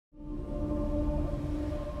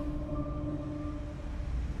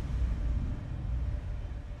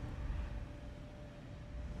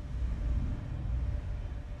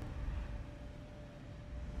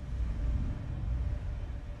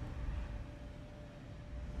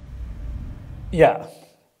Yeah.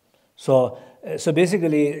 So, so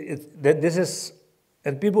basically, this is,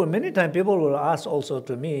 and people, many times people will ask also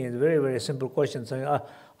to me very, very simple questions. Saying,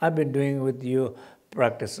 I've been doing with you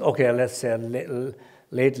practice. Okay, let's say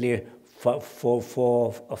lately for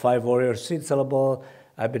a 5 warrior seed syllable,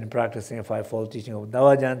 I've been practicing a 5-fold teaching of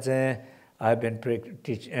Dawa Jansen. I've been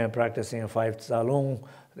practicing a 5 Tsalung,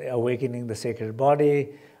 awakening the sacred body.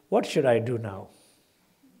 What should I do now?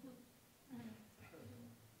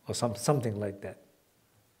 Or something like that.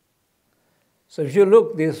 So if you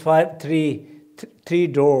look, these three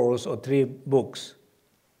doors or 3 books,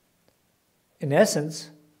 in essence,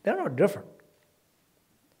 they're not different.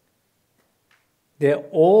 They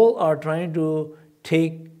all are trying to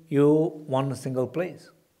take you one single place.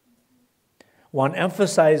 One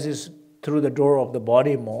emphasizes through the door of the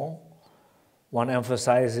body more. One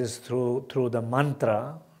emphasizes through the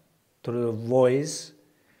mantra, through the voice,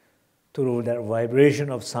 through that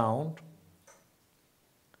vibration of sound.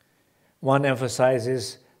 One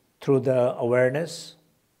emphasizes through the awareness.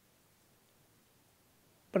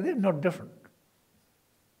 But they're not different.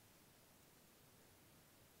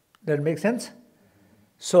 That makes sense?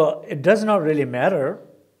 So it does not really matter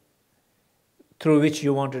through which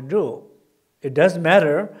you want to do. It does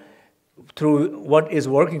matter through what is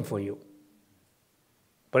working for you.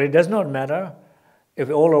 But it does not matter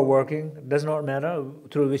if all are working. It does not matter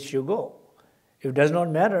through which you go. It does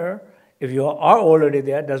not matter if you are already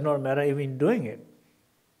there. It does not matter even doing it.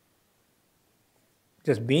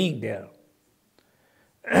 Just being there.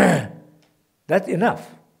 That's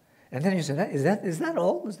enough. And then you say, is that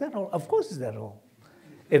all? Is that all? Of course is that all.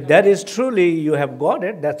 If that is truly, you have got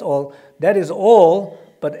it, that's all. That is all,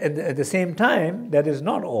 but at the same time, that is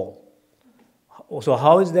not all. So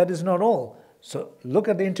how is that is not all? So look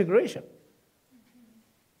at the integration.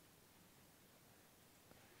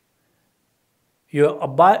 You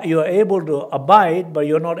are able to abide, but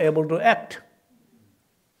you're not able to act.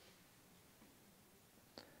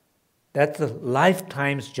 That's a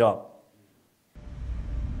lifetime's job.